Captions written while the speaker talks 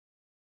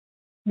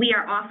We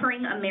are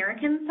offering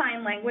American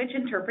Sign Language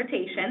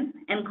interpretation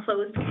and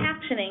closed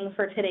captioning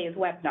for today's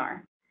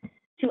webinar.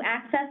 To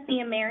access the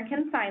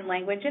American Sign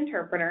Language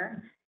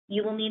interpreter,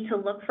 you will need to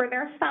look for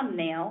their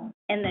thumbnail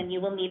and then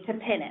you will need to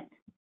pin it.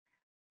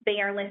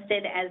 They are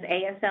listed as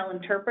ASL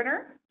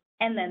interpreter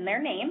and then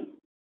their name.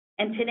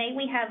 And today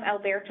we have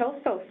Alberto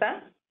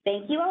Sosa.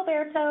 Thank you,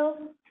 Alberto.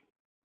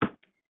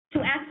 To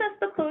access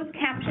the closed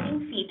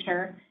captioning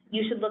feature,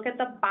 you should look at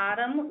the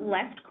bottom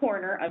left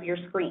corner of your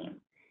screen.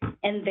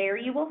 And there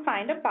you will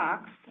find a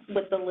box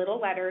with the little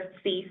letter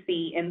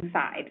CC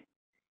inside.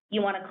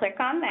 You want to click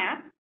on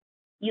that.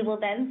 You will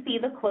then see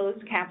the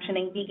closed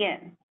captioning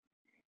begin.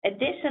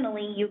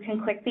 Additionally, you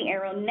can click the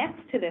arrow next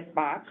to this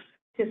box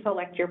to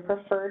select your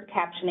preferred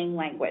captioning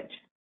language.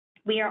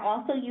 We are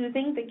also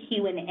using the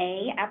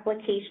Q&A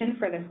application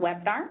for this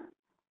webinar.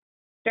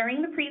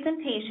 During the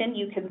presentation,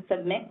 you can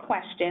submit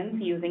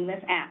questions using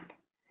this app.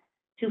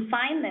 To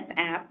find this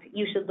app,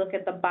 you should look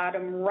at the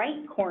bottom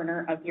right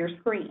corner of your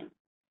screen.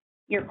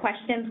 Your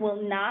questions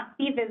will not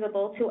be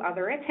visible to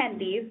other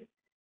attendees,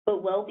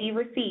 but will be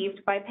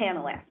received by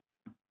panelists.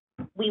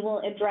 We will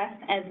address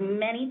as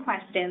many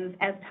questions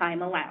as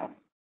time allows.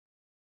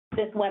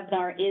 This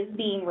webinar is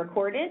being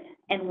recorded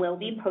and will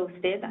be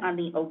posted on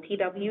the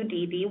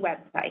OPWDD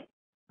website.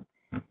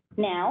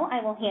 Now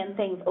I will hand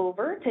things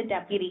over to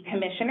Deputy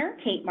Commissioner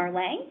Kate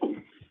Marley.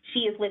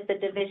 She is with the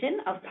Division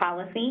of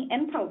Policy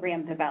and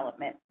Program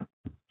Development.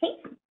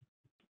 Kate?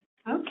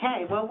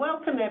 Okay, well,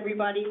 welcome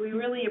everybody. We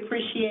really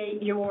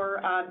appreciate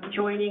your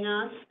joining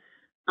us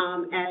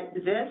at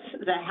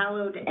the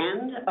hallowed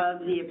end of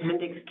the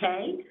Appendix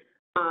K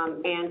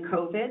and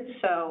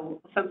COVID,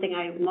 so something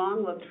I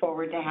long looked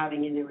forward to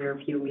having in the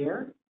rearview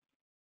mirror.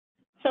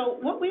 So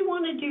what we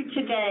want to do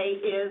today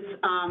is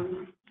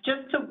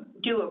just to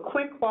do a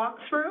quick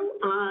walkthrough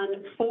on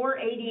 4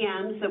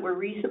 ADMs that were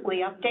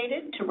recently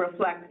updated to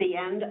reflect the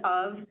end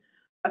of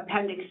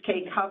Appendix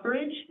K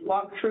coverage,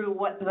 walk through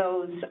what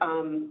those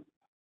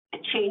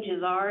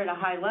changes are at a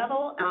high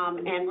level,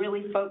 and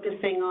really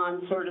focusing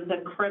on sort of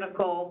the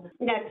critical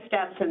next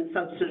steps and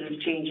substantive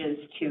changes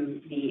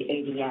to the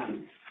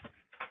ADM.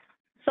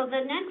 So the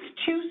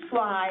next 2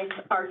 slides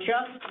are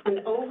just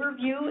an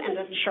overview and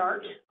a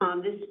chart.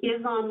 This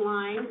is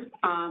online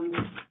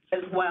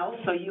as well,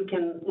 so you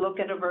can look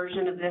at a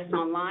version of this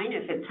online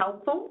if it's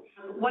helpful.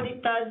 What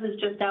it does is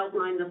just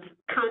outline the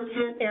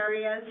content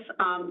areas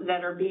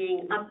that are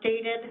being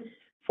updated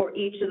for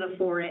each of the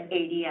 4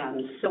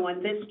 ADMs. So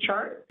on this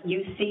chart,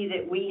 you see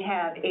that we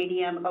have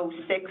ADM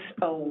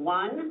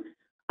 0601.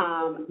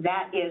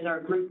 That is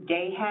our group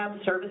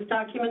DAHAB service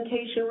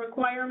documentation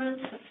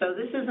requirements. So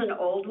this is an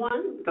old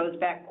one, goes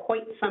back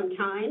quite some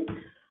time,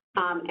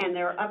 and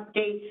there are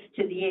updates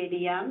to the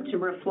ADM to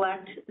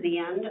reflect the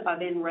end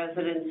of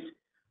in-residence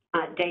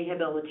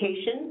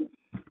dehabilitation.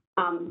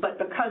 But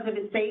because of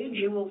its age,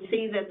 you will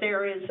see that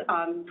there is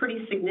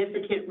pretty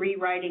significant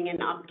rewriting and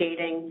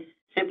updating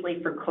simply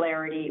for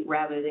clarity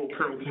rather than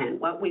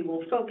content. What we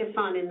will focus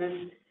on in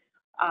this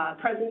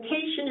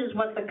presentation is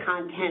what the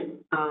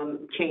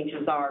content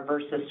changes are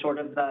versus sort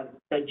of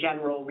the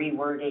general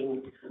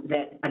rewording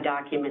that a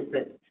document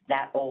that's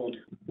that old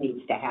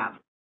needs to have.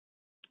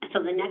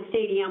 So the next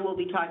ADM we'll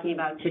be talking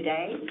about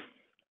today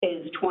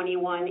is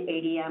 21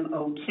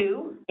 ADM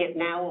 02. It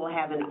now will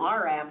have an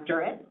R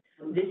after it.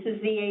 This is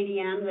the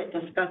ADM that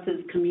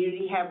discusses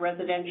community hab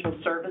residential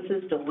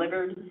services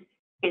delivered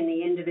in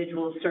the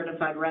individual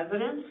certified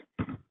residence.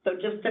 So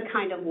just to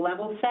kind of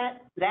level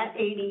set, that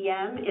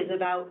ADM is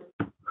about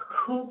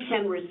who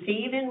can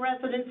receive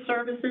in-residence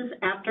services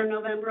after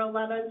November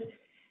 11th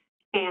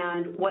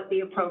and what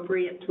the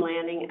appropriate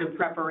planning and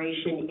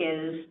preparation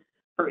is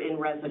for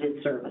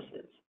in-residence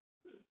services.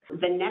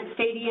 The next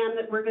ADM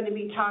that we're going to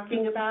be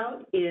talking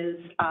about is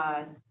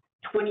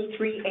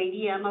 23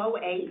 ADM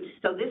 08.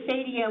 So this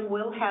ADM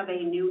will have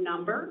a new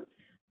number.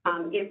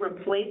 It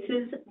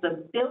replaces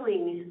the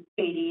billing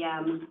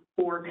ADM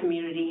for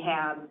community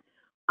hab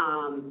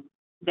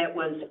that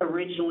was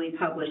originally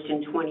published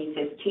in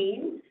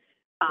 2015.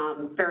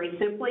 Very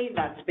simply,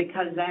 that's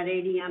because that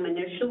ADM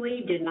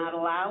initially did not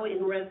allow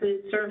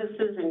in-residence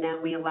services, and now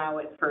we allow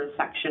it for a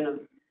section of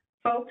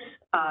folks,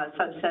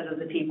 subset of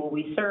the people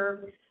we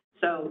serve.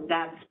 So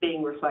that's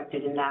being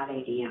reflected in that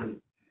ADM.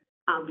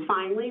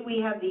 Finally,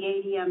 we have the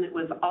ADM that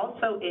was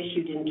also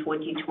issued in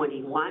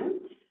 2021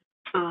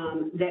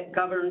 that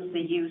governs the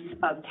use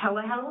of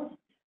telehealth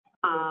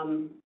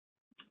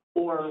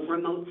or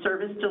remote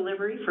service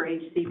delivery for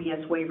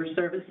HCBS waiver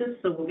services.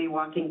 So we'll be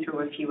walking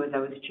through a few of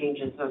those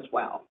changes as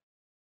well.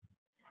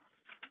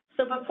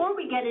 So before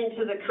we get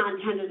into the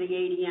content of the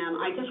ADM,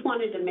 I just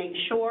wanted to make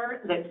sure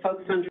that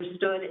folks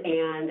understood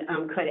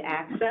and could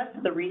access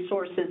the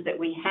resources that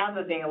we have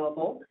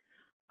available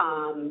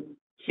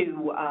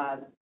to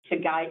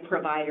guide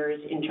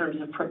providers in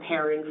terms of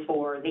preparing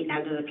for the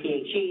end of the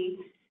PHE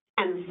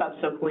and the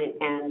subsequent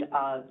end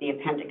of the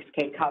Appendix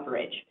K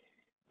coverage.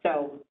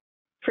 So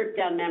trip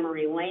down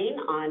memory lane,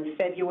 on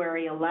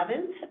February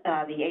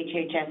 11th, the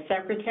HHS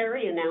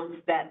Secretary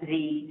announced that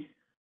the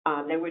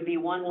There would be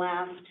one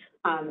last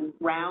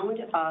round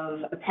of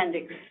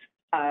Appendix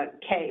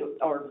K,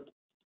 or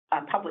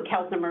public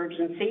health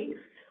emergency,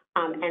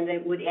 and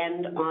it would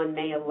end on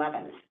May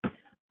 11th.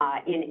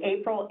 In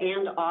April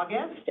and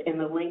August, and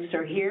the links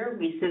are here,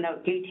 we sent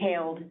out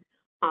detailed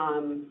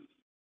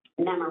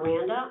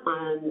memoranda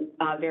on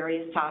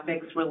various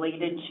topics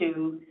related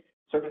to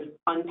sort of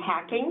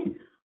unpacking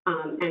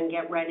and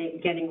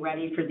getting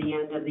ready for the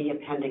end of the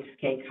Appendix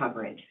K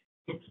coverage.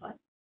 Next slide.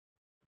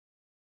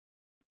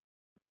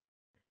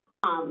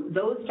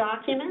 Those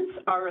documents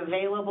are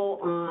available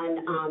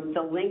on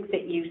the link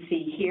that you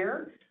see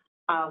here,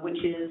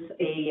 which is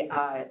a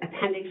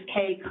Appendix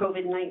K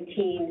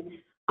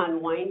COVID-19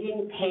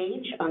 unwinding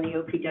page on the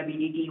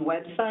OPWDD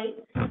website.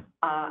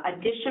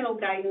 Additional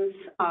guidance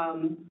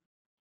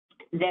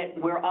that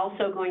we're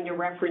also going to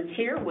reference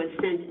here was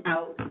sent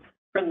out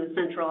from the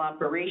Central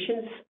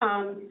Operations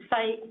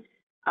site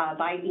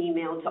by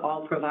email to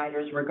all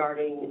providers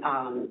regarding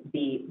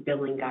the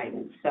billing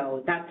guidance.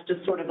 So that's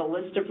just sort of a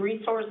list of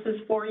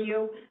resources for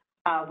you.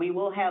 We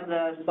will have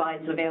the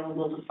slides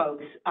available to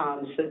folks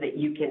so that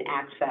you can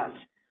access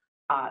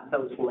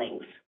those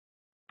links.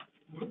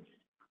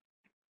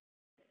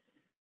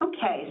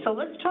 Okay, so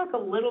let's talk a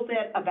little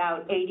bit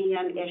about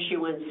ADM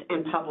issuance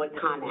and public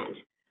comment.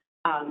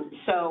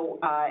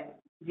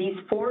 These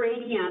 4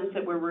 ADMs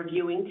that we're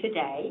reviewing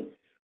today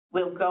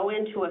will go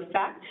into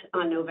effect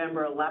on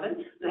November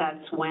 11th.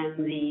 That's when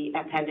the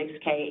Appendix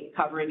K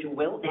coverage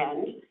will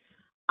end.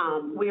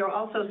 We are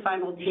also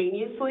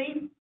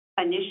simultaneously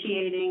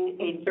initiating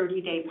a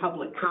 30-day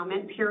public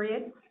comment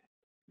period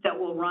that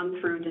will run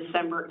through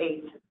December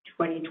 8th,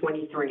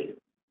 2023.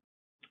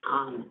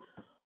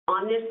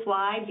 On this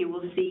slide, you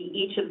will see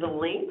each of the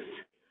links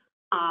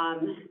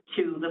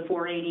to the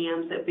 4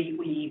 ADMs that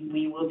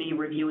we will be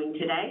reviewing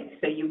today,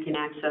 so you can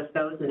access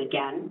those, and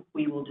again,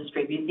 we will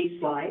distribute these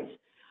slides.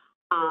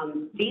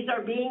 These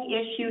are being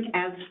issued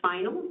as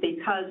final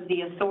because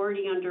the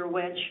authority under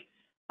which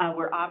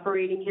we're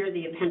operating here,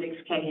 the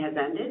Appendix K, has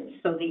ended,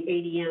 so the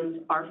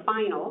ADMs are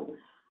final.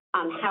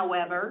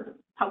 However,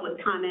 public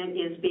comment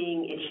is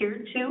being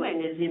adhered to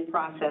and is in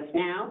process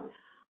now.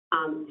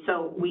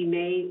 So we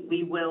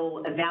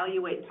will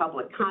evaluate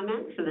public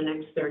comment for the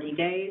next 30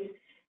 days,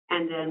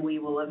 and then we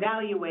will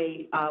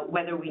evaluate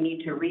whether we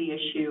need to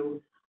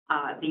reissue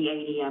the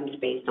ADMs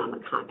based on the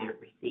comment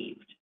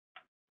received.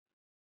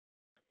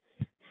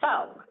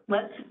 So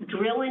let's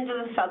drill into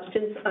the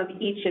substance of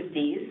each of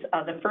these.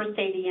 The first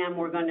ADM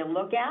we're going to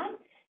look at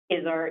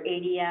is our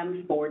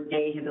ADM for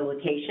day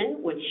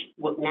habilitation, which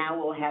now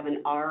will have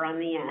an R on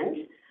the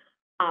end.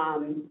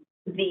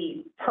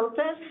 The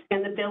purpose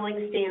and the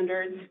billing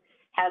standards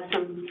have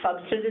some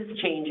substantive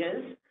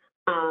changes,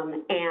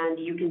 and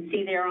you can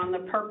see there on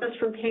the purpose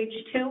from page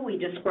 2, we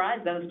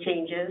describe those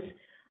changes,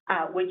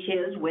 which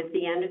is with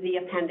the end of the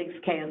Appendix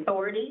K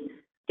authority,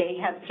 day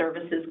hab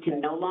services can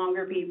no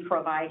longer be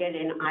provided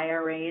in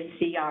IRAs,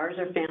 CRs,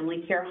 or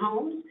family care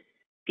homes.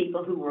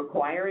 People who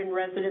require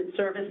in-residence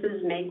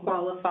services may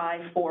qualify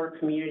for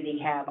Community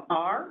Hab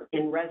R,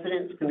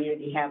 in-residence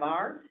Community Hab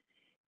R,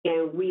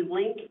 and we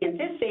link in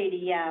this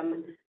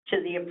ADM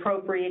to the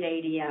appropriate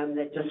ADM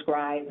that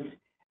describes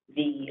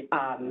the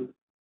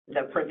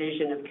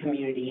provision of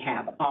Community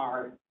Hab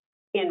R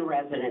in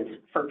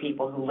residence for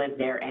people who live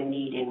there and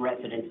need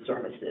in-residence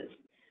services.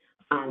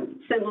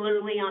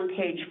 Similarly, on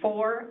page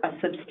 4, a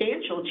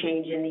substantial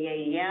change in the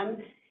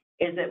ADM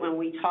is that when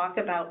we talk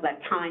about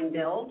that time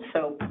billed,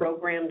 so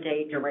program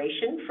day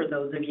duration, for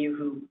those of you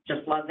who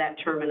just love that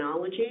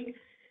terminology,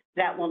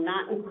 that will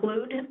not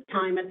include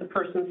time at the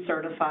person's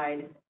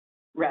certified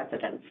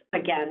residence.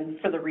 Again,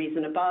 for the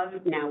reason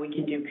above, now we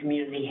can do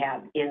Community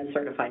Hab in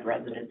certified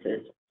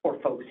residences for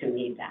folks who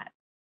need that.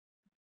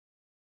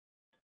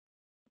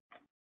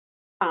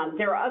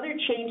 There are other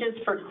changes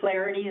for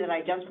clarity that I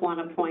just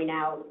want to point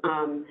out.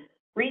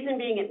 Reason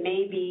being, it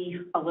may be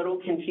a little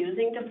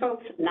confusing to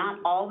folks. Not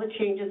all the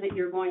changes that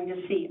you're going to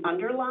see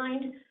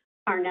underlined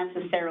are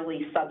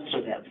necessarily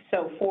substantive.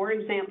 So for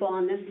example,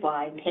 on this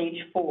slide, page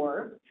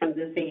 4 from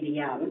this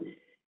ADM,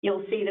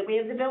 you'll see that we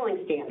have the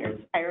billing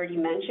standards. I already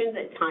mentioned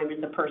that time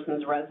at the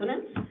person's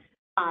residence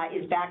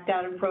is backed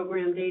out of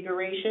program day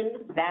duration.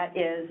 That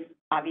is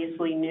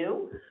obviously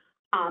new.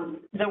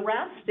 The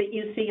rest that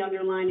you see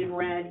underlined in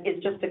red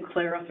is just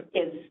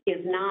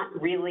is not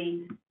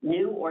really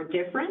new or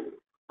different.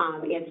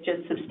 It's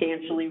just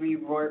substantially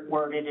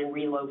reworded and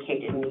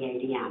relocated in the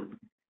ADM.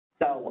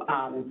 So,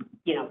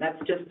 that's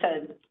just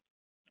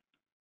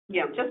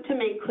to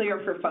make clear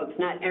for folks,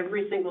 not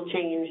every single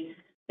change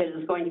that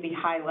is going to be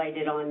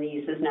highlighted on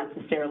these is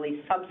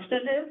necessarily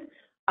substantive.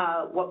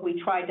 What we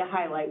tried to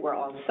highlight were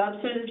all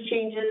substantive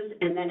changes,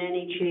 and then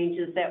any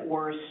changes that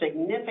were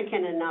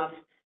significant enough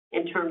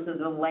in terms of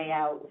the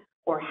layout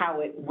or how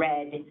it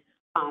read,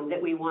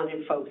 that we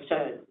wanted folks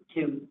to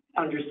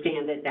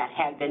understand that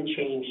had been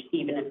changed,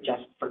 even if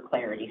just for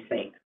clarity's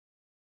sake.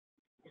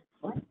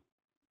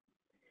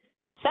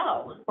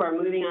 So we're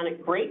moving on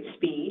at great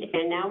speed,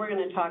 and now we're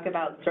going to talk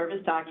about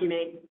service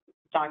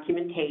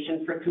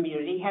documentation for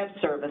Community Hab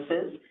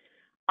services.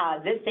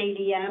 This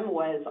ADM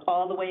was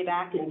all the way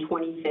back in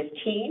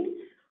 2015,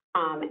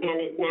 and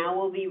it now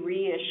will be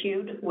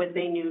reissued with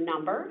a new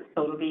number.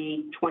 So it'll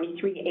be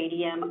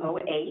 23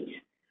 ADM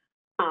 08.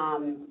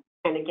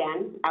 And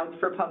again, out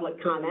for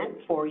public comment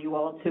for you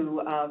all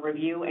to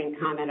review and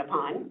comment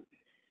upon.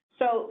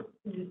 So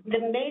the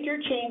major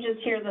changes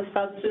here, the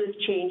substantive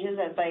changes,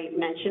 as I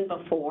mentioned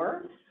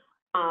before,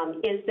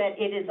 is that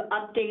it is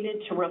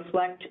updated to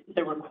reflect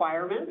the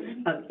requirements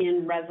of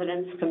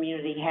in-residence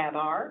community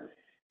have-R.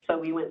 So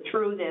we went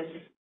through this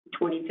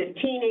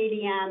 2015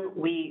 ADM.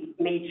 We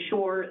made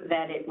sure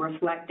that it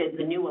reflected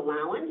the new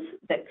allowance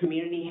that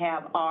community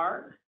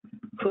have-R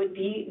could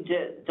be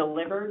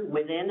delivered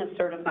within a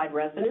certified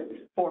residence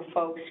for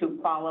folks who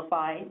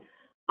qualify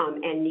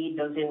and need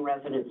those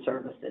in-residence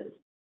services.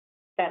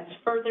 That's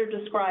further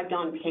described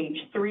on page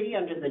 3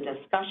 under the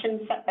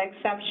discussion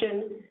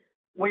exception,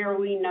 where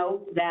we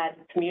note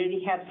that community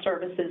have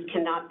services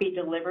cannot be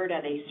delivered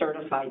at a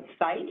certified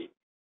site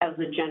as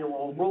a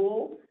general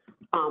rule,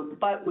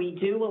 but we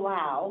do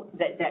allow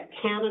that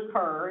can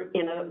occur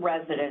in a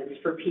residence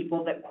for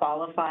people that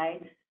qualify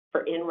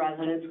for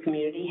in-residence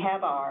community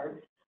have-R,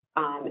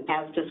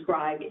 as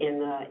described in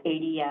the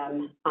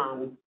ADM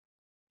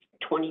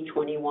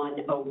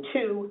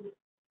 2021-02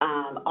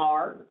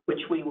 R,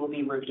 which we will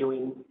be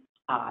reviewing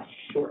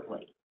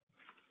shortly.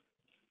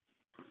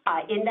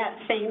 In that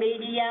same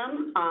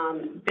ADM,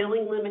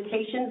 billing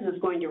limitations is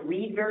going to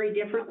read very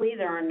differently.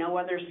 There are no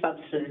other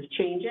substantive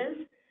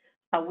changes.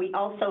 We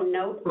also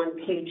note on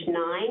page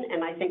 9,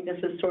 and I think this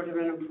is sort of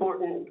an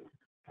important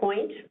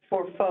point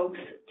for folks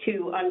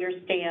to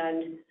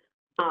understand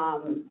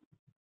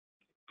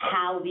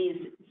how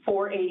these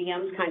 4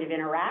 ADMs kind of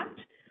interact.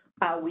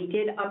 We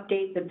did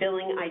update the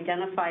billing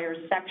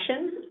identifier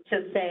section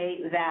to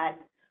say that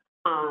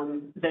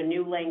the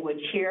new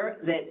language here,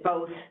 that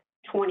both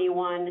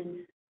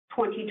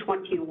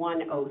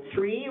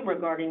 2021-03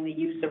 regarding the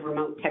use of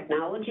remote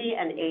technology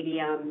and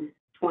ADM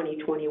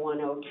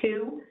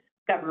 2021-02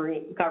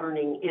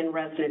 governing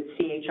in-residence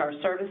CHR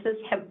services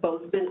have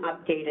both been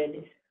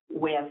updated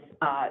with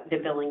the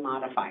billing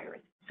modifiers.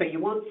 So you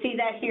won't see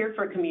that here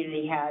for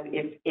community have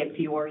if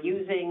you are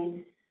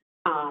using,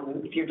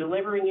 if you're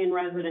delivering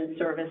in-residence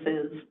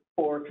services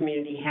for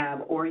community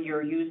have, or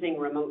you're using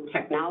remote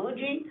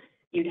technology,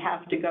 you'd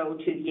have to go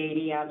to the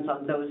ADMs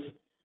on those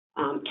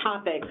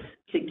topics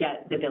to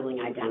get the billing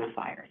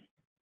identifiers.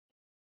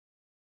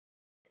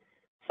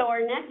 So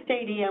our next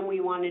ADM we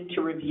wanted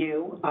to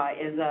review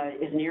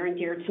is near and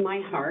dear to my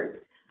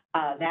heart.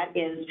 That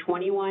is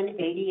 21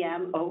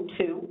 ADM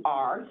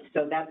 02R.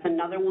 So that's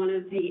another one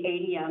of the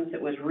ADMs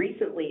that was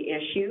recently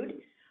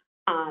issued.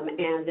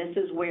 And this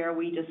is where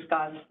we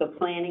discuss the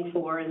planning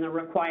for and the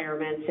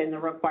requirements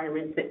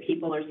that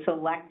people are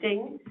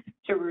selecting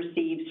to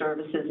receive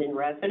services in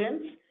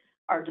residence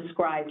are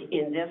described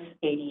in this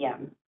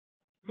ADM.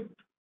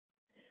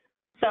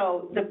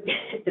 So the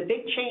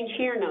big change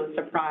here, no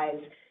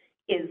surprise,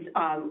 is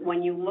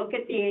when you look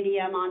at the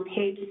ADM on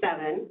page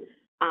 7,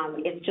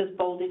 it's just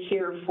bolded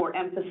here for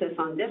emphasis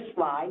on this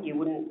slide. You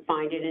wouldn't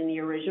find it in the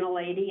original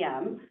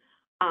ADM.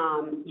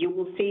 You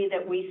will see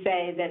that we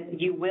say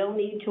that you will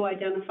need to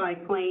identify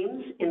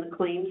claims in the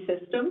claim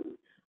system,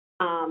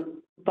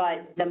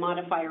 but the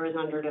modifier is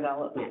under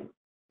development.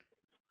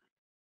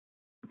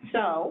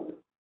 So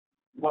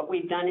what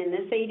we've done in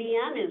this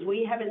ADM is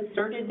we have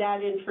inserted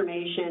that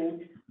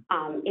information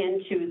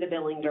into the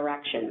billing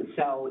direction.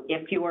 So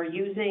if you are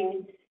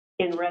using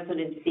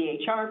in-residence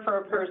CHR for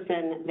a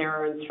person, there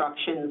are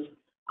instructions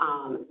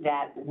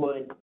that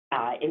would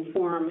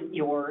inform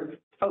your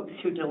folks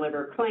who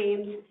deliver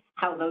claims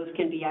how those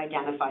can be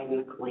identified in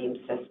the claim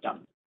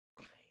system.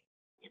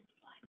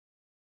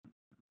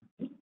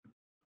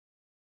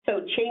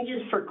 So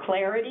changes for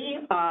clarity,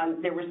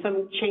 there were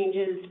some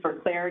changes for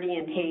clarity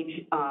in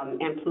page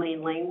and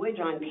plain language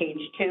on page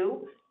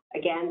 2.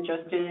 Again,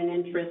 just in an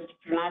interest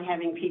for not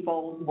having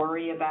people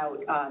worry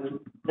about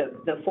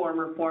the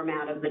former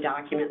format of the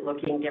document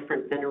looking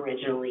different than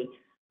originally.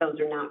 Those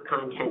are not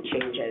content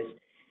changes.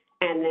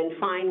 And then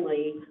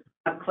finally,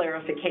 a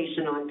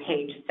clarification on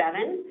page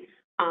 7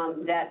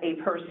 that a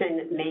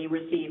person may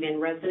receive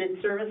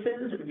in-residence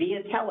services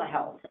via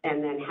telehealth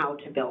and then how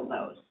to bill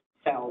those.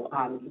 So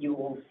you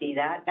will see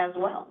that as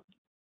well.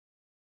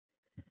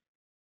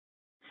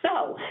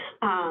 So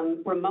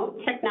remote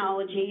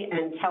technology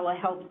and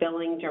telehealth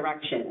billing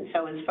direction.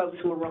 So as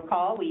folks will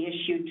recall, we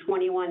issued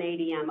 21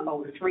 ADM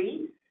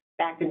 03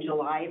 back in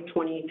July of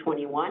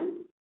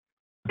 2021.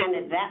 And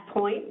at that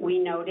point, we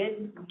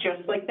noted,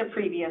 just like the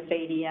previous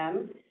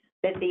ADM,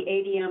 that the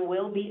ADM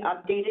will be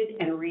updated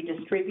and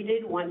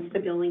redistributed once the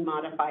billing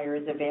modifier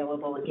is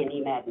available in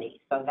eMedNey.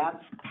 So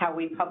that's how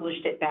we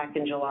published it back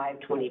in July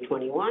of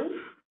 2021.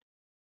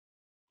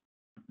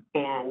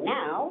 And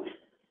now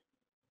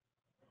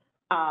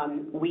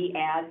we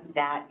add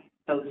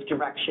those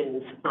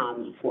directions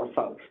for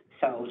folks.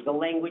 So the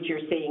language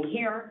you're seeing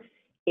here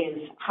is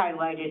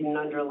highlighted and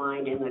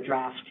underlined in the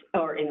draft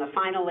or in the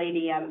final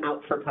ADM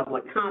out for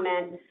public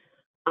comment.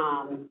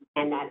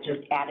 And that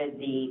just added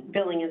the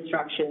billing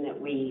instruction that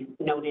we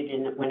noted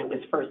in when it was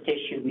first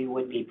issued we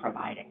would be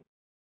providing.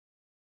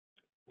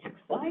 Next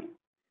slide.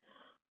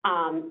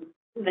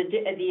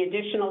 The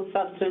additional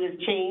substantive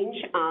change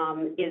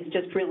is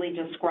just really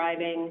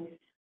describing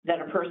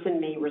that a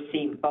person may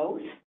receive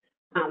both,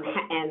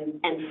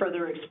 and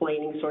further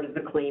explaining sort of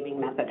the claiming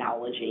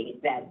methodology,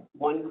 that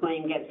one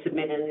claim gets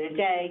submitted in a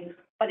day,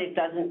 but it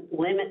doesn't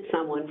limit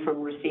someone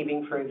from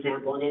receiving, for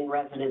example, an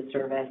in-resident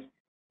service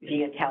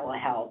via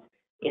telehealth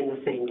in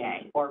the same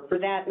day, or for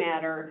that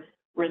matter,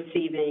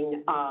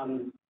 receiving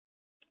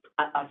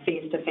a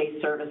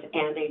face-to-face service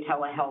and a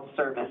telehealth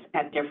service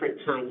at different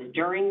times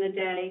during the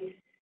day.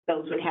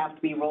 Those would have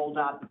to be rolled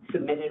up,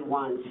 submitted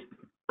once,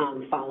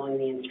 following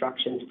the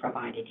instructions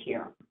provided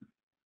here.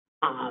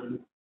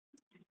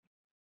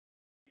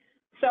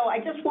 So I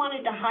just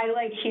wanted to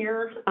highlight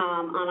here,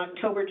 on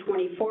October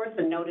 24th,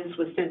 a notice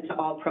was sent to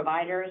all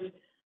providers.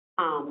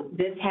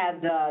 This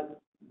had the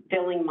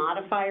billing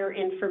modifier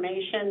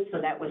information,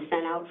 so that was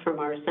sent out from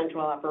our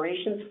central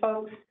operations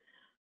folks.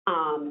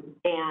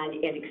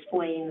 And it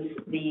explains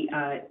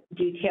the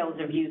details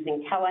of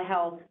using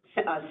telehealth.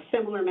 A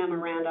similar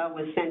memoranda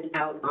was sent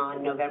out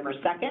on November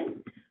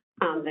 2nd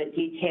that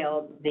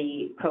detailed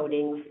the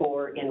coding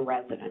for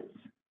in-residence.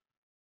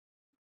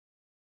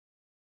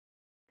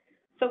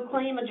 So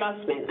claim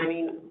adjustment, I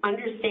mean,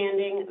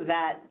 understanding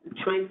that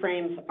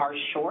timeframes are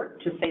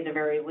short, to say the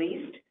very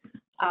least,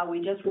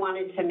 we just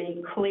wanted to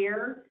make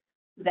clear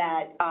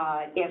that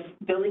if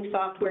billing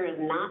software is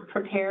not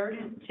prepared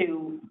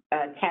to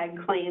tag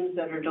claims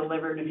that are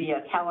delivered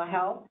via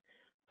telehealth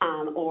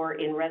or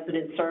in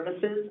resident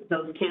services,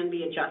 those can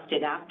be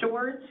adjusted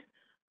afterwards.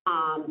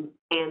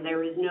 And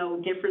there is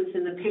no difference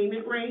in the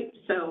payment rate,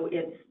 so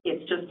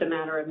it's just a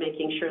matter of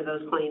making sure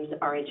those claims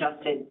are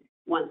adjusted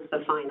once the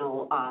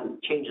final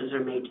changes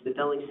are made to the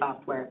billing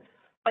software.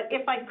 But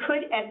if I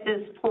could at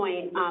this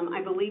point,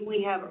 I believe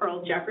we have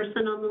Earl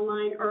Jefferson on the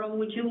line. Earl,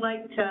 would you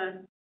like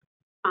to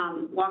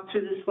walk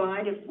through the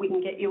slide if we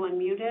can get you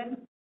unmuted?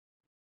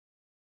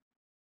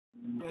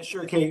 Yeah,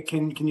 sure, Kate.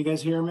 Can you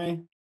guys hear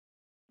me?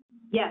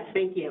 Yes,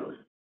 thank you.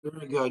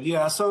 Very good.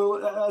 Yeah,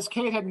 so as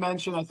Kate had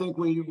mentioned, I think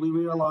we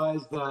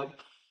realized that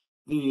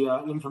the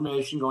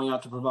information going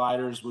out to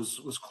providers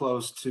was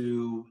close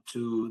to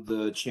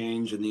the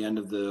change and the end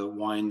of the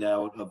wind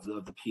out of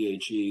the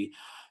PHE.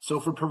 So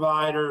for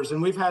providers,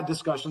 and we've had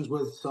discussions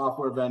with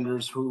software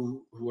vendors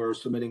who are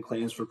submitting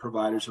claims for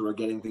providers who are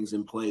getting things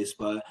in place,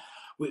 but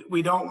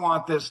we don't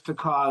want this to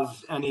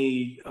cause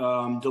any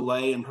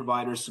delay in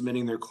providers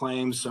submitting their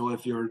claims. So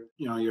if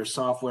your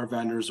software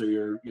vendors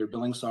or your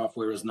billing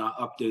software is not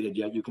updated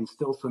yet, you can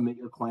still submit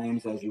your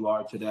claims as you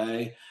are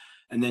today.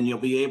 And then you'll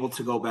be able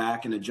to go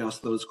back and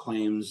adjust those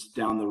claims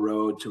down the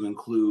road to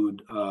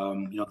include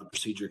the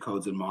procedure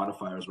codes and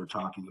modifiers we're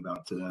talking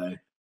about today.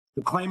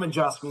 The claim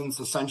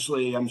adjustments,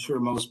 essentially, I'm sure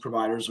most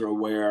providers are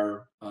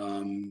aware,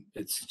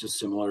 it's just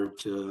similar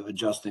to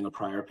adjusting a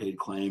prior paid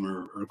claim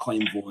or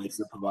claim voids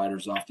that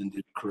providers often do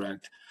to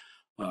correct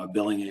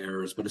billing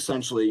errors. But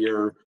essentially,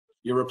 you're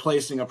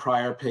replacing a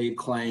prior paid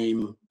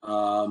claim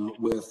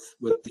with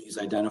these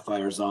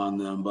identifiers on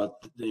them. But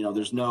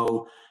there's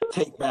no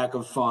take back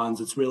of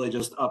funds. It's really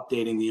just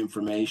updating the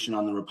information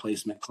on the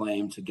replacement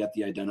claim to get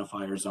the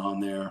identifiers on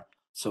there,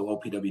 so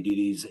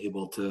OPWDD is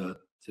able to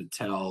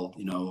tell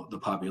the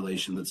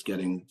population that's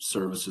getting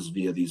services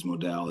via these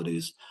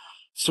modalities.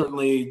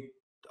 Certainly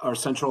our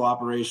central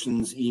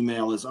operations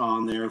email is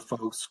on there,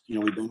 folks.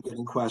 We've been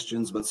getting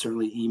questions, but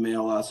certainly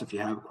email us if you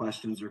have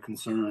questions or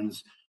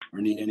concerns or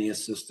need any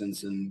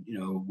assistance, and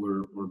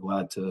we're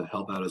glad to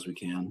help out as we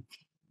can.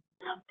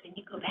 Can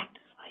you go back to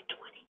slide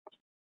 20?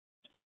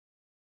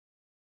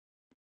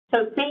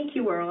 So thank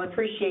you, Earl, I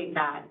appreciate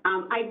that.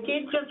 I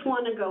did just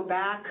want to go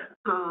back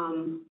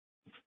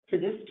to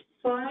this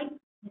slide.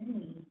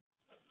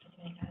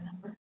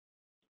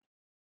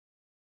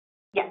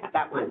 Yeah,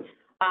 that one.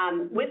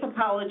 With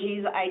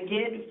apologies, I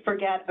did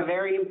forget a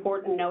very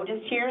important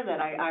notice here that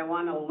I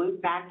want to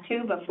loop back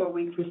to before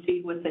we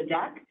proceed with the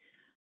deck.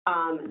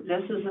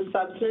 This is a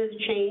substantive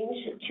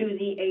change to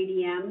the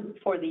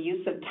ADM for the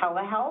use of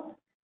telehealth.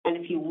 And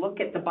if you look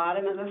at the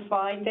bottom of the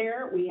slide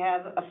there, we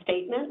have a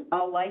statement: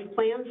 all life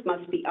plans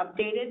must be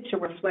updated to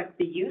reflect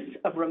the use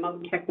of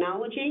remote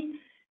technology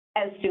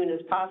as soon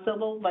as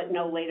possible, but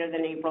no later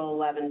than April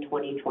 11,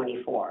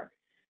 2024.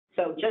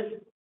 So just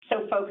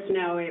so folks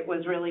know, it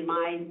was really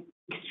my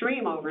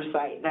extreme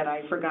oversight that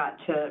I forgot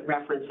to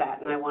reference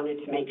that, and I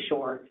wanted to make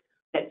sure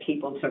that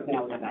people took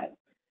note of it.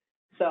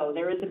 So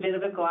there is a bit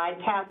of a glide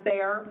path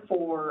there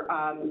for,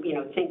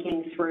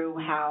 thinking through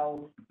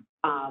how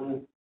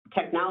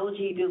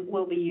technology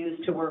will be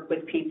used to work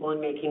with people and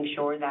making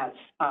sure that's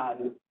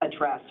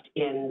addressed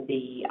in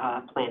the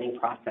planning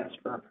process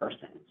for a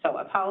person. So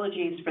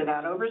apologies for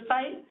that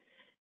oversight.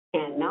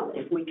 And now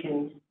if we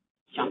can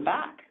jump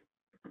back.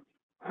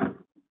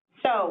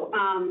 So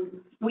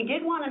we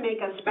did want to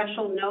make a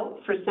special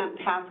note for SEMP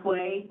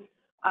Pathway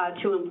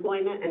to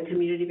Employment and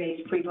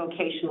Community-Based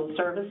Pre-Vocational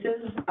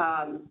Services.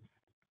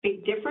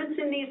 Big difference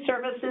in these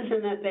services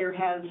in that there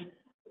has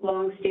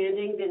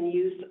longstanding been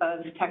use of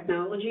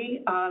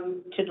technology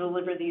to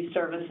deliver these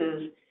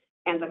services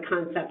and the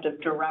concept of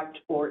direct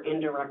or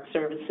indirect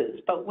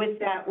services. But with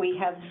that, we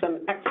have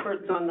some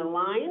experts on the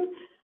line,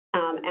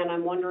 and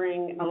I'm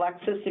wondering,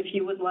 Alexis, if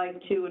you would like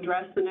to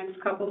address the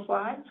next couple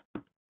slides.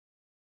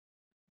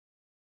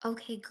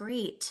 Okay,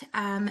 great.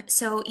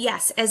 So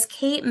yes, as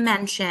Kate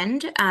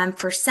mentioned,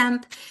 for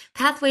SEMP,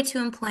 Pathway to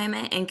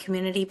Employment and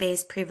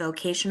Community-Based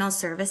Pre-Vocational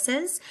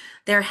Services,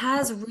 there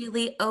has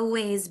really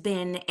always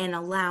been an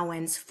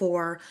allowance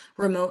for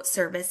remote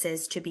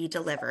services to be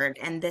delivered.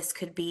 And this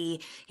could be,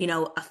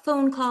 a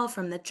phone call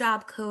from the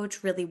job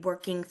coach, really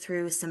working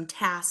through some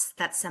tasks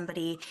that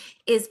somebody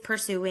is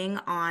pursuing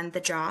on the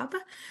job.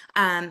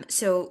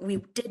 So we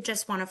did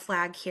just want to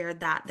flag here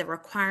that the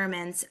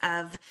requirements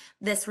of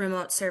this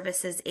remote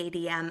services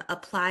ADM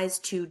applies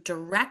to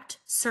direct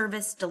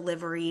service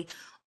delivery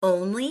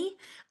only.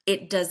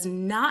 It does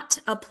not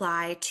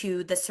apply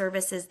to the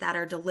services that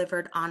are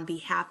delivered on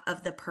behalf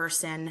of the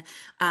person,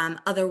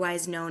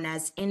 otherwise known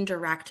as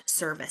indirect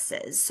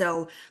services.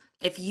 So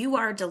if you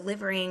are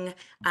delivering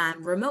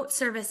remote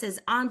services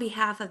on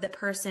behalf of the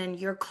person,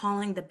 you're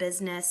calling the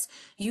business,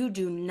 you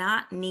do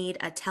not need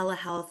a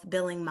telehealth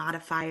billing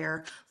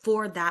modifier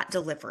for that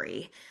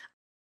delivery.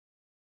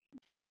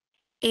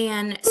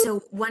 And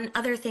so one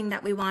other thing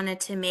that we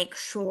wanted to make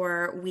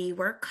sure we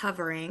were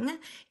covering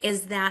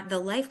is that the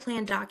life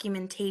plan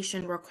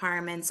documentation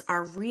requirements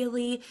are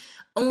really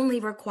only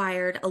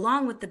required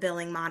along with the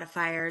billing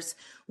modifiers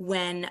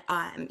when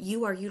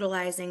you are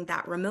utilizing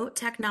that remote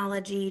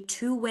technology,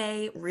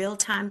 two-way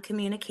real-time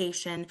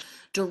communication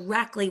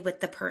directly with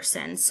the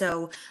person.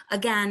 So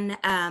again,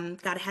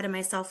 got ahead of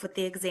myself with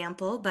the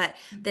example, but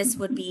this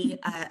would be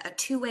a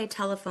two-way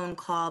telephone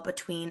call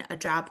between a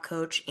job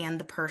coach and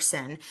the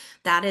person.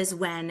 That is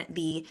when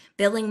the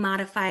billing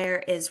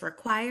modifier is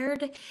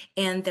required,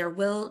 and there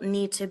will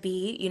need to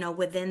be,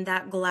 within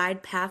that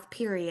glide path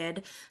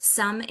period,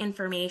 some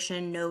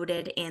information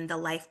noted in the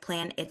life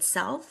plan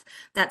itself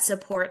that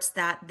supports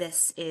that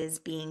this is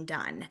being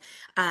done.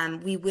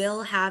 We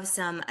will have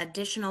some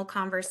additional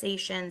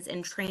conversations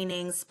and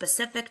trainings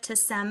specific to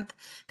SEMP,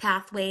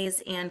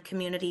 pathways, and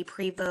community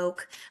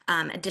pre-voc.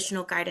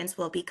 Additional guidance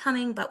will be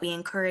coming, but we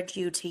encourage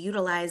you to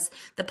utilize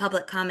the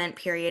public comment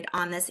period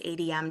on this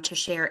ADM to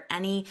share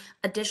any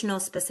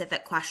additional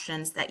specific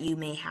questions that you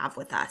may have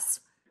with us.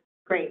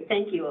 Great,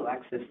 thank you,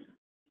 Alexis.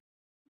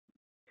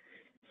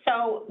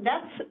 So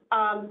that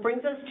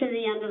brings us to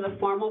the end of the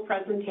formal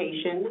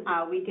presentation.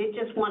 We did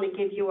just want to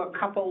give you a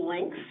couple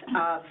links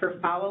for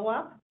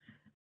follow-up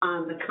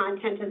on the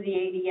content of the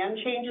ADM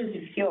changes.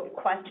 If you have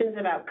questions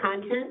about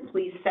content,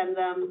 please send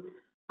them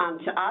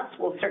to us.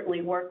 We'll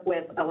certainly work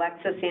with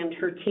Alexis and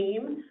her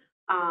team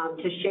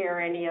to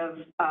share any of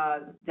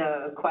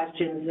the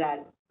questions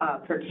that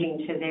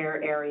pertain to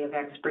their area of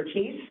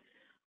expertise.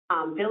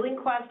 Billing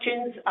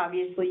questions,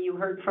 obviously you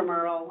heard from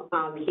Earl.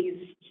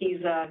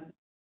 He's a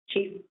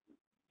chief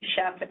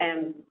chef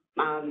and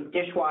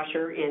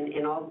dishwasher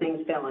in all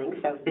things billing.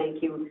 So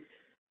thank you,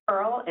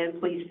 Earl, and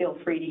please feel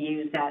free to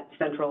use that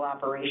central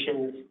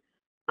operations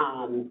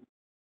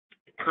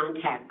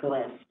contact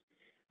list.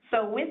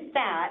 So with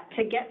that,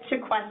 to get to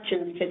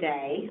questions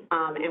today,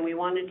 and we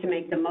wanted to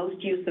make the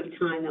most use of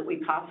time that we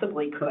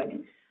possibly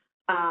could,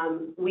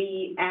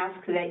 we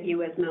ask that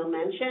you, as Mel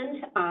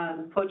mentioned,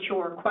 put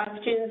your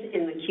questions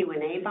in the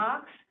Q&A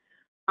box.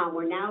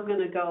 We're now going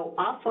to go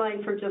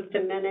offline for just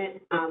a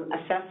minute,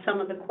 assess some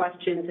of the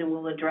questions, and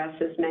we'll address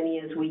as many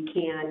as we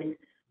can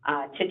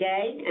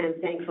today. And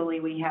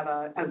thankfully, we have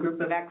a group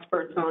of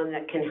experts on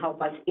that can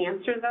help us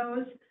answer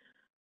those.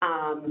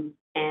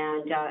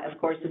 Of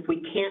course, if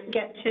we can't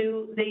get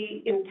to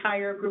the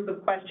entire group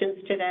of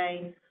questions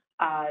today,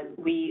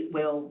 we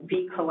will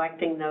be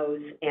collecting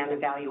those and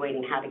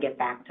evaluating how to get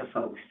back to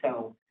folks.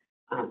 So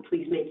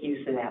please make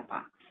use of that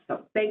box.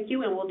 So thank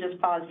you, and we'll just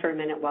pause for a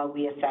minute while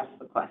we assess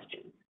the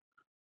questions.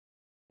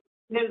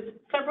 There's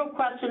several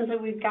questions that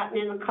we've gotten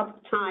in a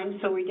couple times,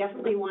 so we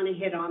definitely want to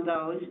hit on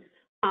those.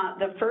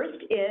 The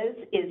first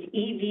is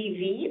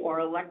EVV,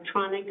 or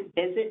electronic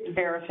visit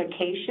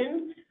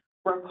verification,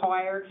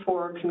 required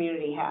for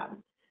Community Hub?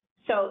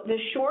 So the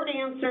short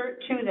answer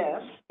to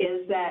this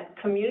is that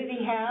Community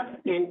Hub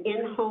and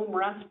in-home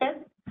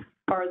respite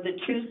are the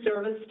two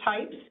service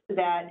types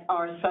that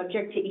are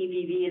subject to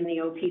EVV in the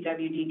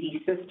OPWDD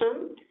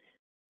system.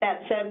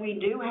 That said,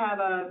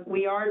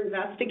 we are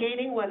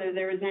investigating whether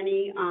there's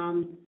any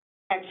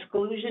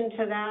exclusion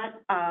to that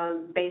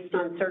based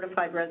on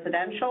certified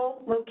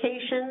residential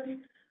locations.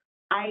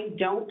 I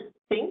don't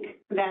think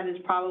that is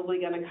probably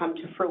going to come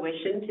to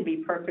fruition, to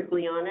be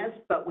perfectly honest,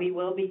 but we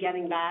will be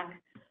getting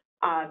back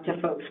to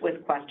folks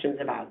with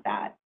questions about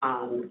that.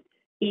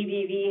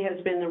 EVV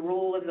has been the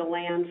rule of the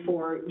land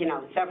for,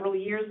 several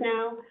years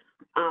now.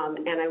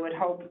 And I would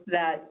hope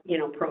that,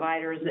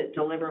 providers that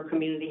deliver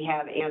community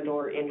have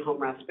and/or in-home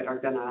respite are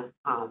going to,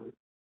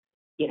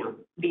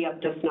 be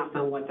up to snuff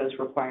on what those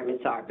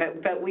requirements are.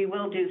 But we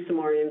will do some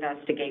more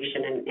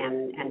investigation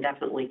and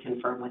definitely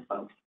confirm with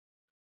folks.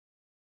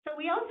 So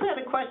we also had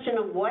a question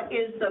of what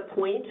is the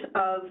point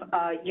of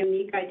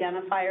unique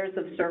identifiers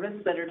of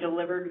service that are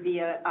delivered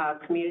via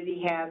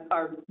community hub,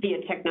 or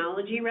via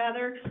technology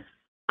rather.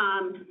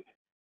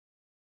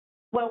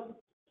 Well,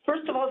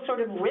 first of all,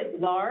 sort of writ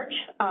large,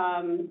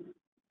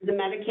 the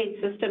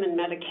Medicaid system and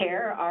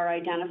Medicare are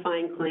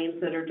identifying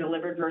claims that are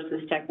delivered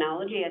versus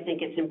technology. I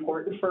think it's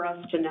important for us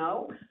to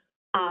know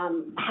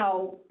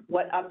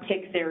what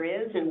uptick there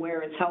is and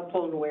where it's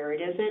helpful and where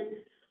it isn't.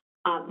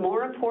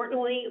 More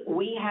importantly,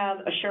 we have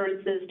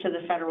assurances to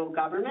the federal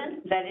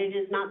government that it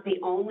is not the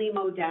only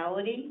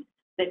modality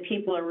that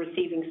people are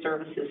receiving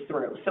services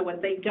through. So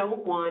what they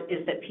don't want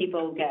is that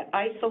people get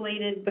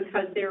isolated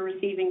because they're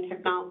receiving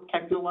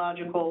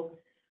technological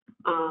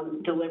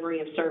delivery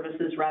of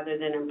services rather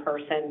than in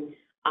person.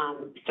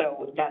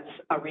 So that's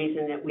a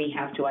reason that we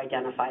have to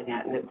identify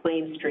that in the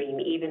claim stream,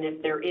 even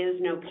if there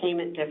is no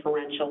payment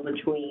differential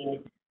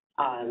between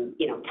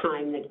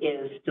time that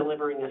is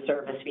delivering a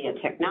service via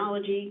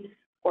technology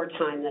or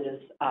time that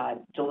is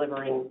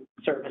delivering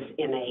service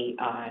in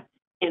a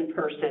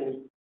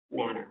in-person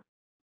manner.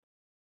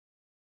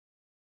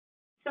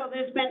 So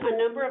there's been a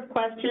number of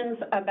questions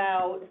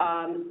about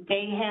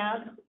day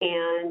hab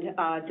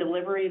and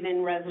delivery of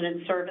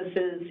in-residence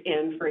services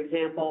in, for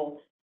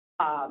example,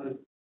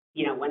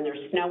 when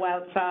there's snow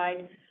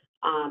outside,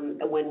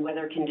 when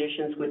weather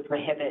conditions would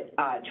prohibit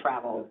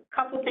travel. A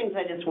couple things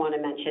I just want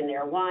to mention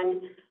there.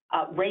 One,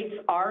 rates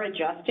are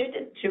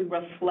adjusted to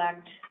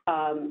reflect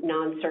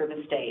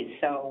non-service days.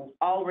 So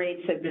all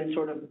rates have been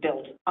sort of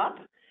built up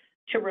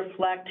to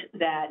reflect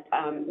that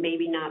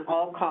maybe not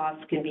all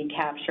costs can be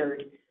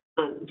captured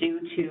due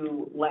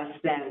to less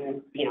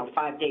than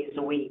 5 days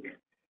a week,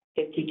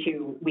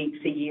 52 weeks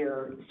a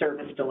year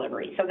service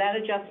delivery. So that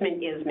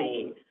adjustment is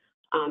made.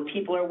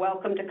 People are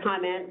welcome to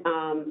comment,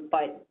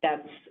 but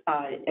that's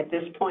at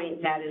this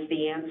point that is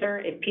the answer.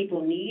 If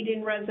people need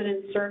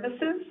in-residence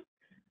services,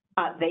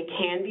 they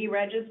can be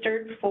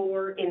registered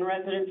for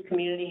in-residence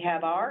community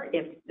HAB-R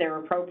if they're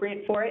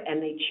appropriate for it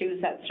and they choose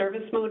that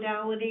service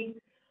modality,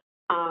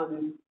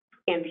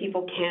 and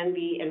people can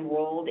be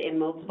enrolled in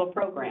multiple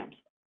programs.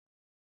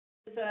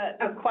 There's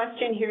a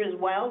question here as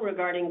well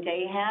regarding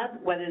day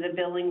hab, whether the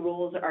billing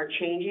rules are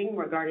changing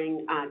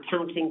regarding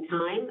counting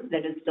time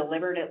that is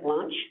delivered at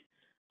lunch.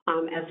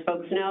 As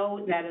folks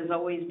know, that has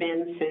always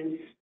been since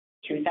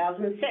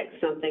 2006,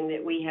 something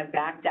that we have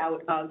backed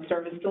out of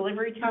service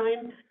delivery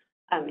time,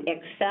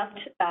 except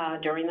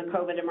during the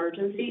COVID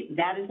emergency.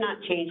 That is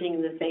not changing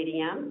in this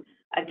ADM.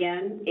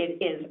 Again,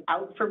 it is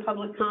out for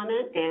public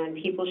comment,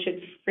 and people should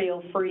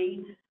feel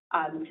free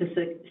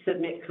to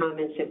submit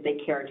comments if they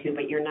care to,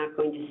 but you're not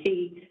going to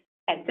see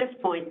at this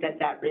point that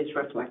that is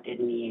reflected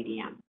in the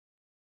ADM.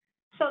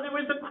 So there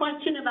was a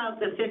question about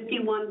the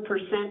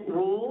 51%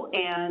 rule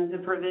and the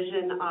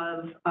provision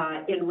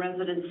of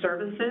in-residence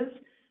services.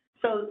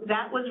 So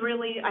that was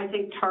really, I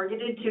think,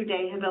 targeted to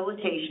day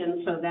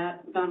habilitation, so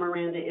that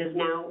memoranda is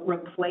now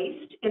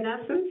replaced in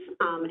essence,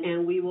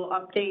 and we will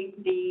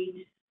update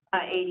the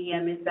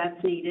ADM if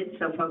that's needed,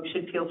 so folks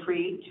should feel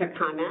free to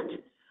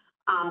comment.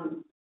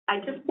 I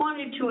just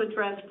wanted to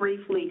address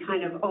briefly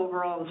kind of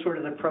overall sort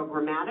of the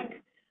programmatic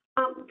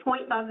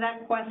point of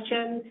that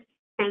question,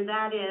 and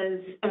that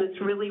is, and it's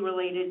really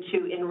related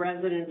to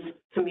in-residence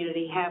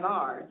community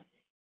HAB-R,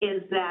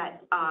 is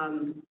that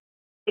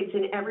it's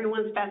in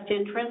everyone's best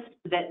interest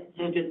that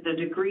the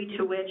degree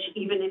to which,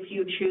 even if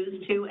you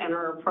choose to and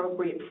are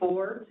appropriate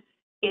for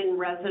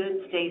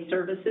in-residence day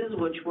services,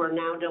 which we're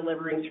now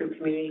delivering through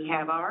community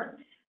HAB-R,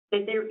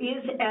 that there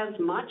is as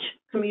much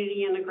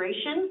community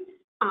integration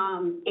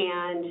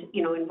and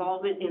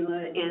involvement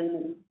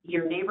in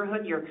your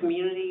neighborhood, your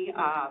community,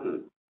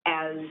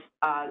 as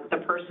the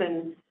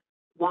person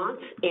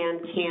wants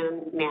and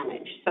can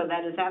manage. So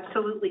that is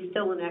absolutely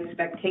still an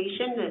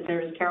expectation that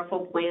there is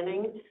careful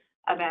planning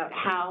about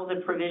how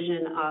the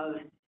provision of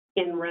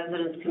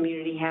in-residence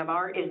community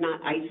HAB-R is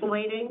not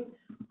isolating.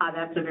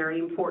 That's a very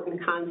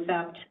important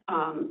concept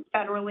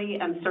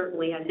federally, and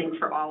certainly I think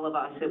for all of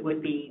us it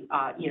would be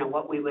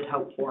what we would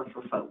hope for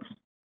folks.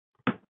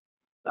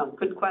 So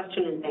good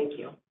question, and thank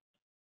you.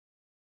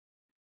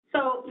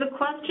 So the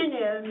question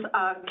is,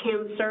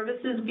 can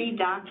services be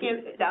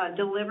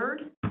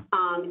delivered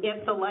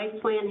if the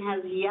life plan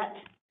has yet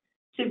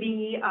to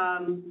be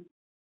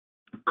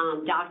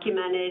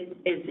documented,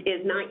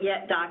 is not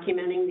yet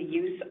documenting the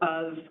use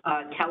of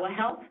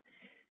telehealth?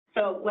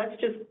 So let's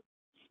just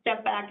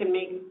step back and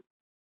make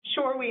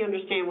sure we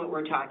understand what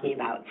we're talking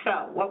about.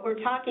 So what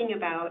we're talking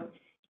about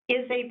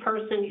is a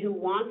person who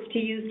wants to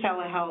use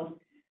telehealth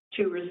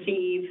to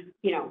receive,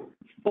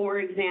 for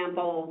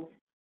example,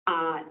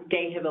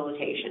 day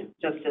habilitation,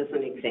 just as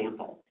an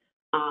example.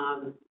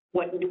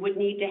 What would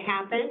need to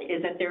happen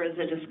is that there is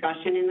a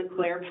discussion in the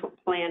care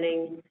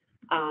planning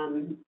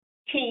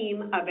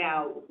team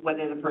about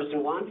whether the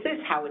person wants this,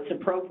 how it's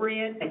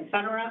appropriate, et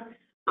cetera.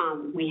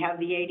 We have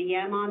the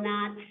ADM on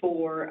that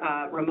for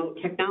remote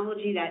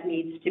technology that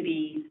needs to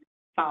be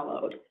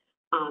followed.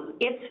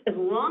 As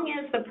long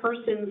as the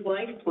person's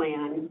life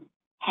plan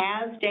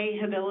has day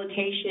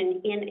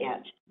habilitation in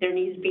it. There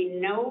needs to be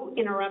no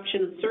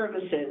interruption of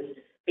services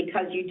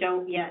because you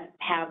don't yet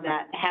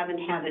haven't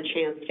had a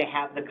chance to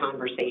have the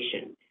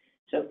conversation.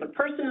 So if the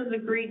person has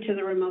agreed to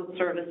the remote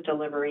service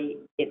delivery,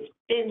 it's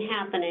been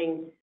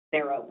happening,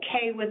 they're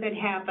okay with it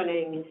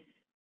happening,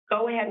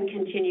 go ahead and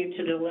continue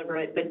to deliver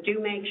it, but do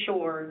make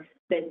sure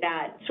that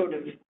that sort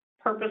of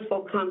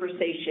purposeful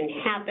conversation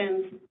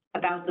happens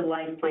about the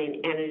life plan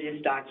and it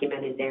is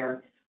documented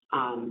there,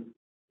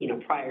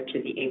 prior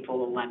to the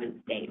April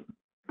 11th date.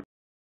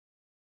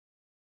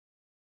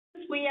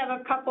 We have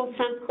a couple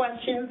sent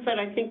questions that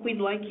I think we'd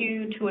like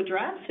you to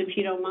address, if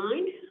you don't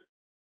mind.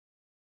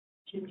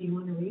 Jim, do you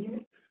want to read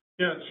it?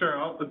 Yeah,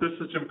 sure. This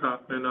is Jim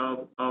Kaufman.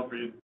 I'll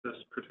read this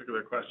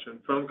particular question.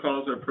 Phone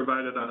calls are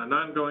provided on an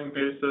ongoing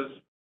basis.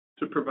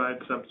 To provide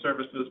some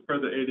services per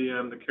the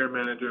ADM, the care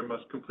manager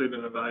must complete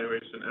an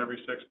evaluation every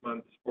 6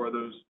 months for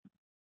those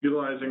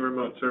utilizing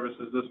remote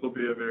services. This will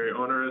be a very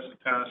onerous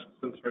task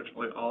since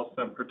virtually all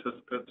STEM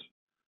participants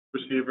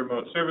receive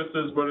remote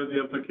services. What are the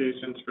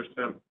implications for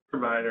STEM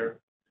provider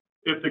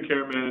if the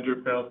care manager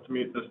fails to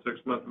meet the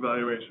 6-month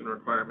evaluation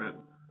requirement?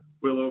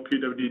 Will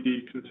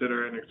OPWDD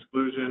consider an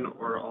exclusion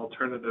or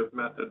alternative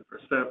method for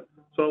STEM?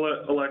 So I'll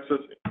let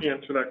Alexis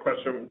answer that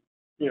question,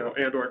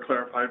 and or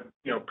clarify,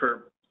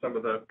 per some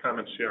of the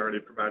comments she already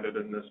provided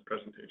in this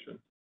presentation.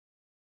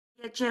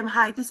 Yeah, Jim,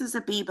 hi, this is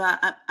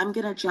Abiba. I'm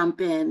going to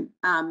jump in.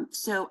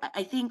 So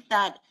I think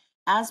that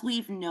as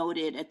we've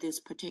noted at this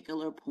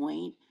particular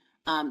point,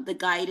 the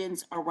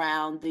guidance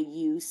around the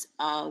use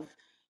of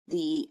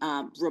the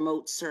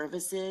remote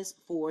services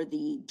for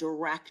the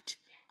direct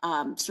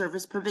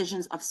service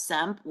provisions of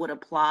SEMP would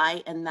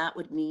apply, and that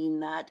would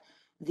mean that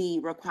the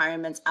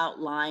requirements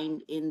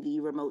outlined in the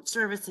remote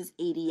services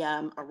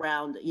ADM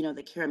around,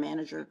 the care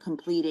manager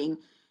completing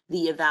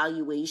the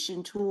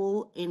evaluation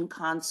tool in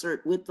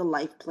concert with the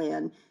life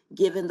plan,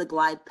 given the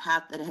glide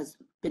path that has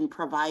been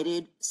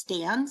provided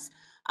stands.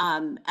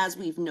 As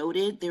we've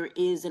noted, there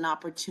is an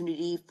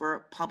opportunity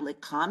for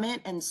public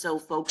comment, and so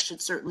folks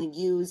should certainly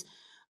use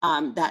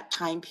that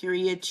time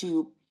period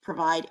to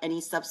provide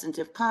any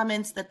substantive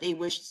comments that they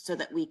wish so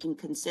that we can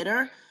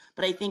consider.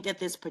 But I think at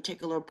this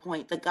particular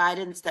point, the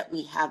guidance that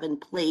we have in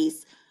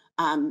place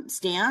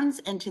stands,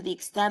 and to the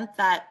extent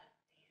that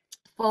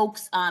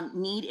folks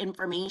need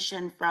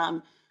information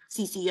from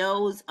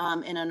CCOs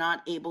and are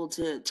not able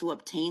to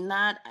obtain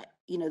that,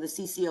 the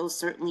CCOs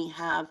certainly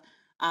have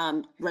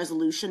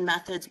resolution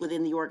methods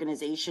within the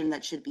organization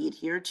that should be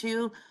adhered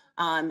to,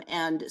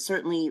 and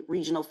certainly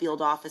regional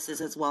field offices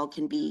as well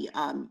can be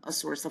a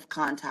source of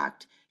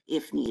contact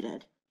if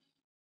needed.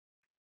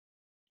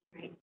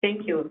 Great.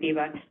 Thank you,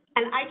 Abiba.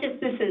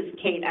 And this is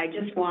Kate, I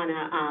just want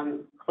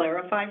to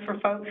clarify for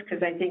folks,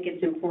 because I think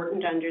it's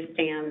important to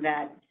understand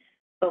that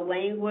the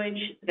language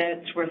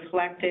that's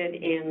reflected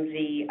in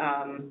the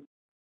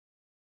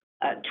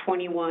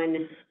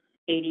 21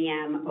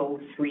 ADM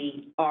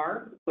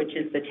 03R, which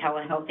is the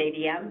telehealth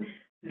ADM,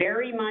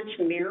 very much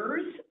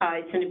mirrors,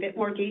 it's in a bit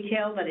more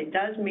detail, but it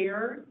does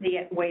mirror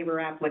the waiver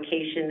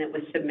application that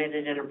was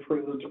submitted and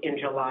approved in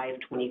July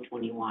of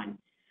 2021.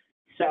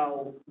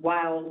 So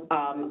while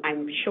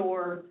I'm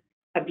sure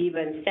Abiba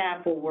and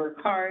staff will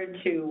work hard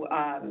to,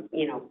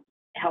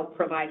 help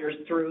providers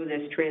through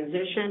this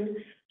transition,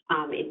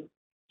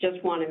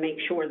 just want to make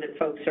sure that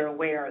folks are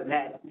aware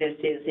that this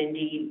is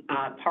indeed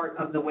part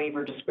of the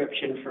waiver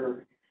description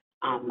for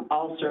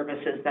all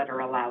services that are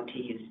allowed to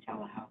use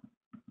telehealth.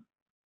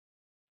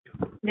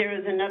 There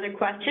is another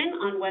question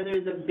on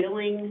whether the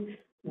billing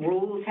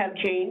rules have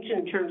changed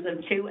in terms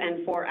of 2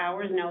 and 4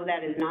 hours. No,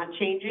 that is not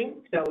changing.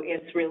 So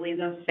it's really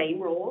the same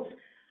rules.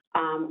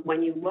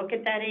 When you look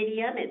at that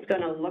ADM, it's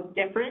going to look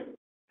different.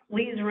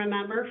 Please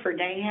remember for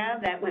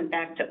DayHab, that went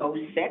back to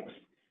 06.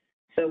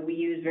 So we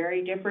use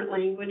very different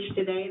language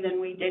today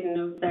than we did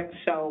in 06.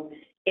 So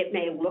it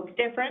may look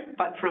different,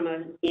 but from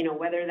a,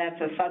 whether that's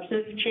a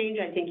substantive change,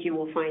 I think you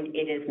will find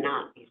it is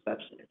not a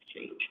substantive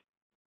change.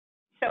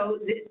 So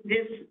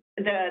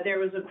there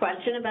was a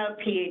question about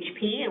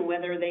PHP and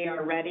whether they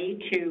are ready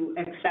to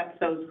accept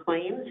those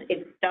claims.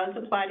 It does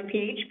apply to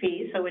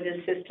PHP, so it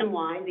is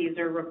system-wide. These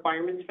are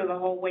requirements for the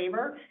whole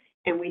waiver,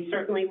 and we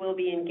certainly will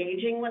be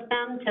engaging with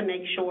them to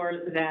make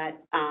sure that,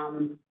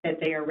 that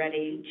they are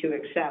ready to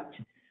accept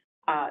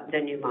the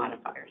new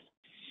modifiers.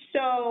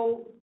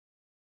 So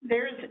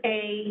there's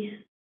a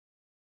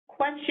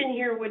question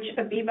here, which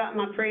Abiba, I'm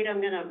afraid I'm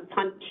going to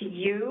punt to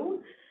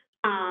you,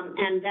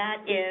 and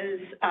that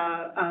is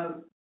a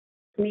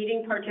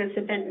meeting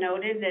participant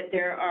noted that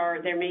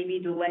there may be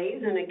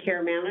delays in a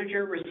care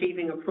manager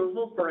receiving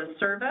approval for a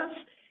service,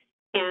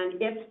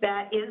 and if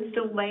that is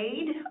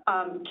delayed,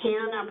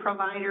 can a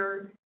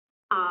provider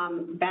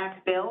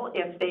back bill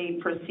if they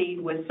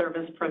proceed with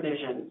service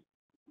provision?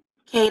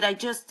 Kate,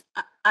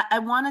 I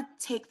want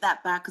to take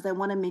that back because I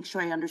want to make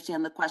sure I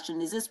understand the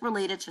question. Is this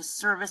related to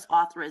service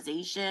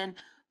authorization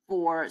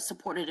for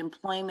supported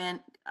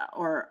employment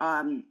or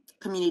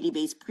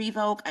community-based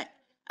pre-voc?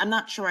 I'm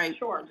not sure I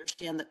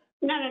understand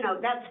No,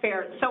 that's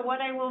fair. So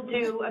what I will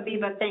do,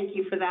 Abiba, thank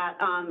you for that.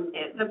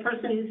 The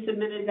person who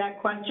submitted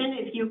that question,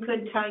 if you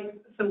could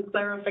type some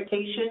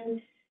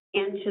clarification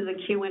into the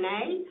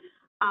Q&A,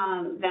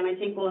 then I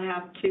think we'll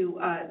have to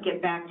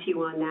get back to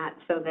you on that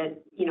so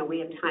that, you know, we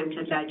have time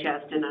to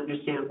digest and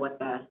understand what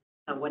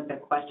the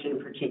question in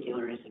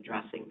particular is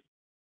addressing.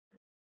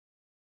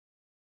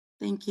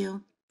 Thank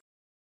you.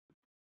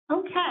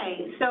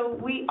 Okay, so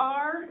we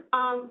are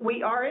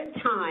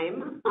at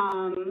time.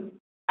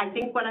 I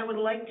think what I would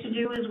like to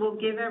do is we'll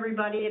give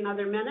everybody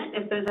another minute.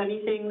 If there's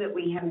anything that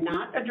we have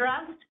not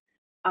addressed,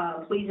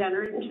 please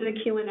enter it into the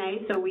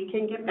Q&A so we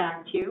can get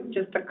back to you.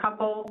 Just a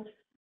couple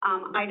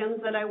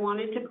items that I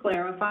wanted to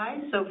clarify.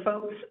 So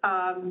folks,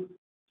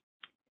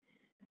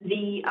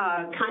 the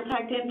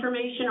contact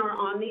information are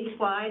on these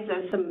slides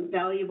as some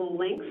valuable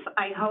links,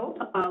 I hope.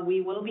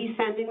 We will be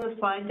sending the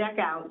slide deck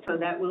out, so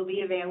that will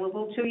be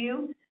available to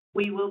you.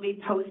 We will be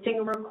posting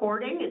a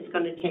recording. It's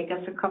going to take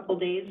us a couple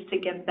days to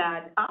get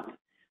that up,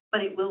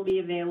 but it will be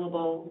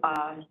available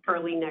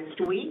early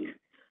next week.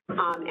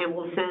 And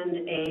we'll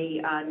send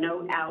a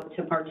note out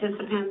to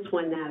participants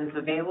when that is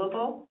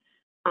available.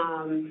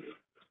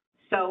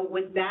 So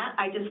with that,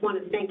 I just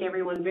want to thank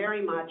everyone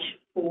very much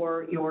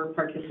for your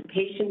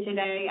participation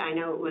today. I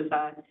know it was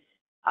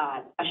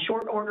a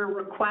short order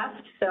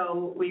request,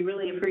 so we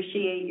really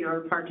appreciate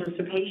your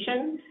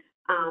participation.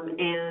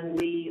 And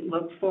we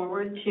look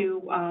forward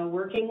to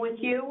working with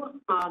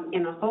you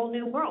in a whole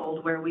new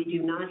world where we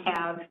do not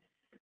have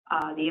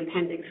the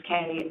Appendix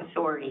K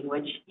authority,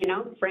 which, you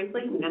know,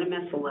 frankly, I'm going to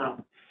miss a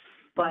little.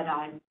 But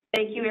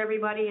thank you,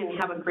 everybody, and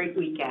have a great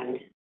weekend.